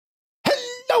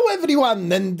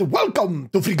everyone, and welcome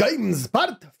to Free Games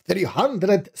part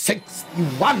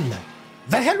 361.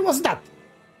 The hell was that?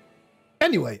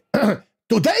 Anyway,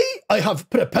 today I have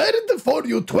prepared for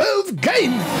you 12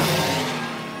 games.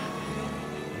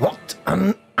 What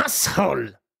an asshole.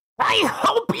 I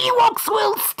hope Ewoks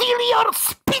will steal your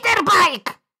speeder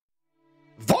bike!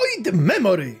 Void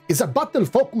Memory is a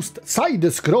battle-focused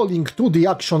side-scrolling 2D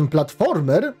action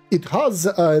platformer. It has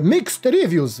mixed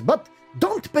reviews, but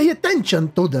don't pay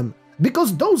attention to them,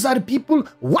 because those are people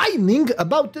whining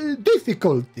about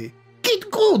difficulty. Get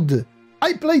good!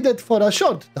 I played it for a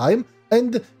short time,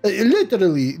 and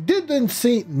literally didn't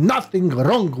see nothing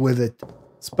wrong with it.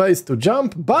 Space to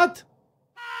jump, but...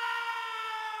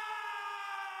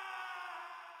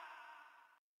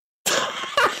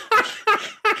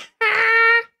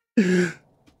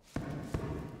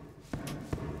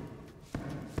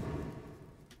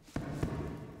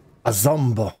 a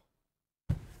zombo.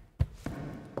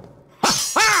 Ha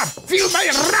ha! Feel my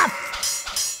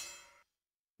wrath!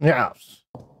 Yes.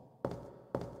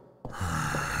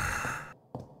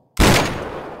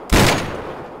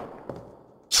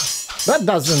 That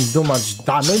doesn't do much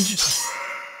damage.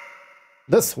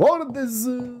 The sword is,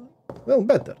 well,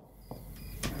 better.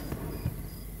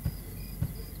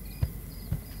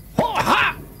 Oh,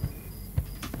 ha!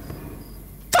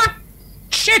 Fuck!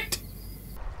 Shit!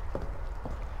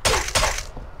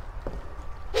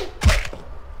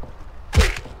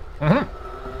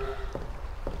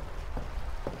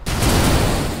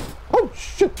 Oh,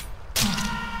 shit!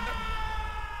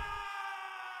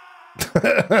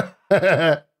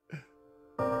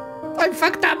 I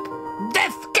fucked up!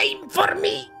 Death came for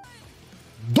me!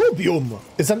 DUBIUM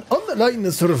is an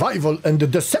online survival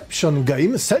and deception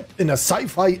game set in a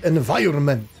sci-fi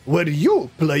environment where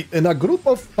you play in a group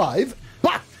of 5,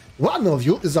 but one of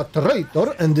you is a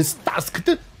traitor and is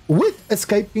tasked with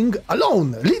escaping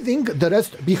alone, leaving the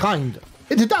rest behind.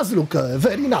 It does look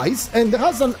very nice and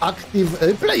has an active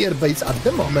player base at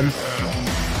the moment.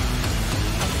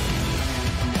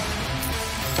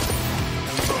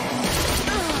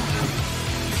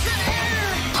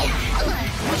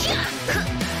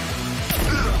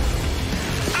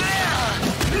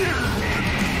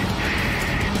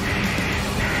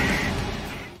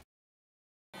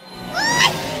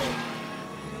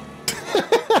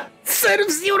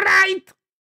 Serves you right!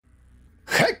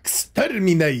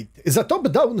 HEXTERMINATE is a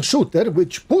top-down shooter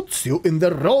which puts you in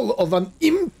the role of an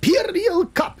imperial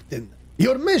captain.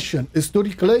 Your mission is to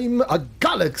reclaim a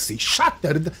galaxy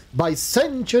shattered by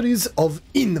centuries of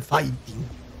infighting.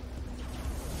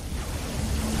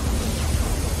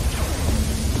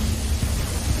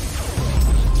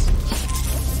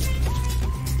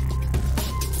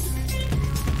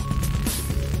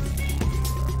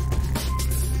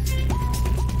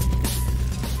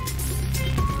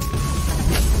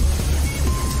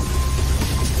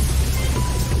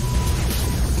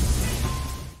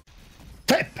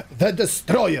 Tep The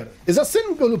Destroyer is a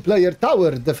single-player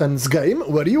tower defense game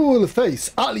where you will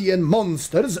face alien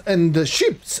monsters and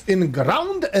ships in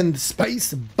ground and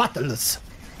space battles.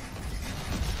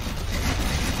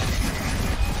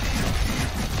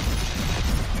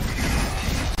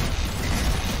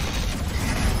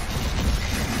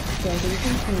 Building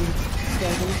complete.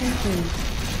 Building complete.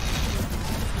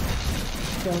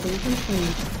 Building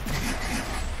complete.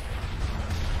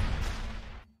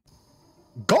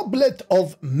 Goblet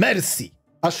of Mercy,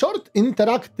 a short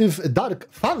interactive dark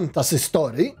fantasy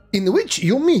story in which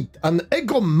you meet an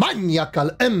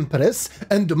egomaniacal empress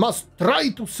and must try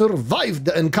to survive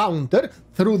the encounter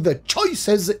through the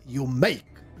choices you make.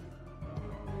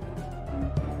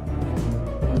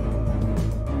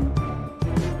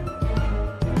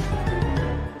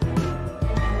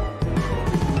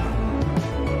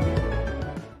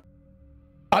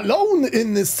 Alone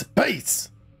in Space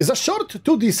is a short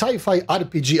 2D sci-fi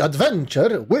RPG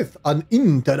adventure with an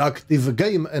interactive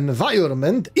game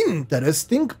environment,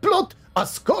 interesting plot, a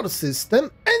score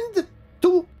system, and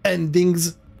 2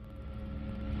 endings.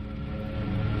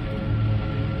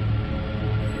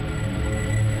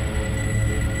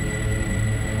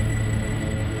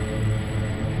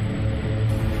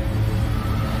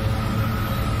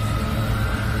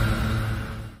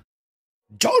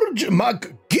 George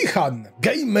McGeehan,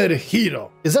 Gamer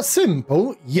Hero, is a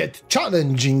simple yet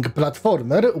challenging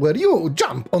platformer where you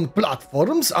jump on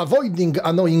platforms, avoiding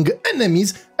annoying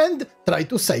enemies, and try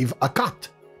to save a cat.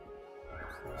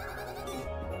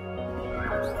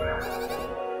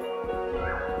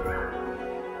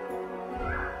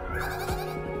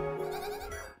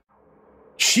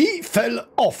 She Fell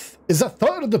Off is a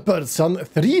third-person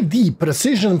 3D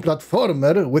precision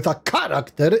platformer with a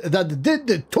character that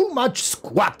did too much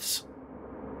squats.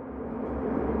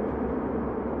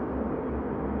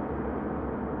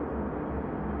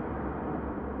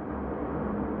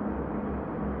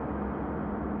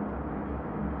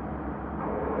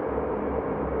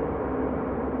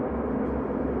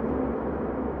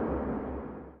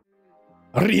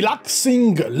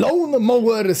 Relaxing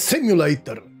Lawnmower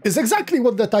Simulator is exactly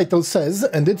what the title says,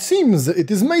 and it seems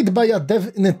it is made by a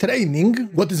dev in training,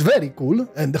 what is very cool,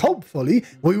 and hopefully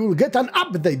we will get an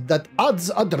update that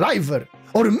adds a driver,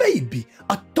 or maybe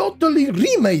a totally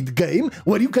remade game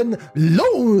where you can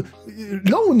loan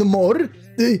more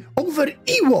over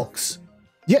Ewoks.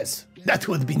 Yes, that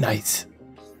would be nice.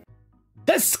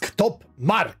 Desktop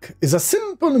Mark is a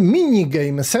simple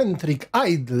minigame-centric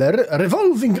idler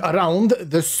revolving around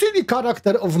the silly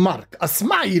character of Mark, a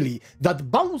smiley that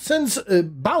bounces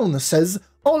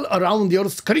all around your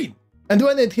screen. And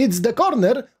when it hits the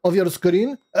corner of your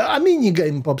screen, a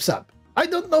minigame pops up. I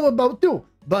don't know about you,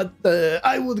 but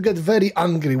I would get very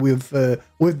angry with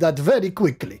that very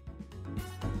quickly.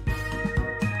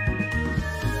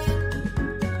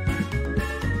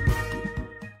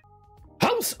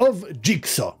 Of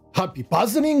Jigsaw. Happy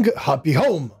puzzling, happy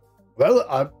home.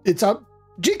 Well, it's a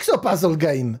jigsaw puzzle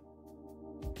game.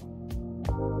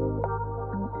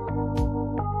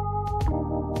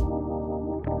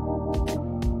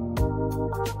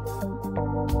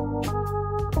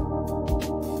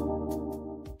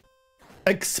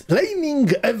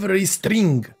 Explaining Every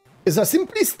String is a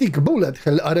simplistic bullet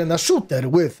hell arena shooter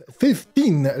with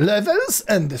 15 levels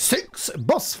and 6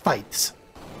 boss fights.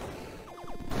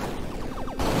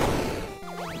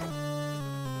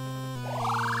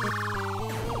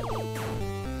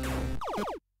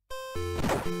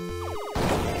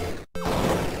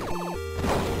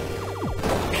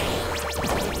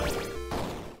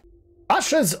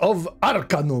 Ashes of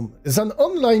Arcanum is an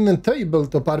online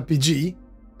tabletop RPG,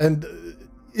 and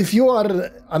if you are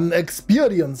an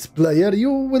experienced player,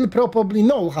 you will probably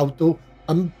know how to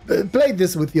play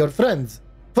this with your friends.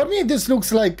 For me, this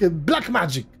looks like black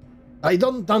magic. I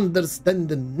don't understand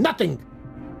nothing.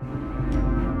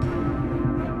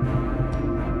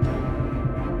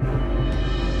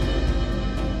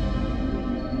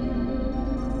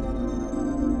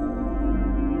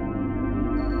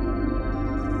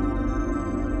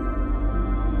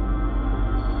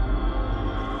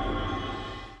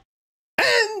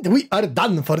 We are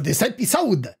done for this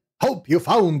episode. Hope you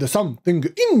found something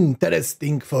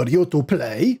interesting for you to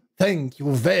play. Thank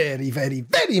you very, very,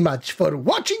 very much for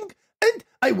watching, and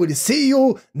I will see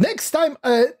you next time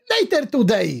later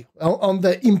today on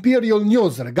the Imperial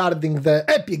News regarding the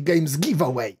Epic Games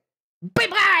giveaway.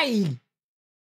 Bye-bye!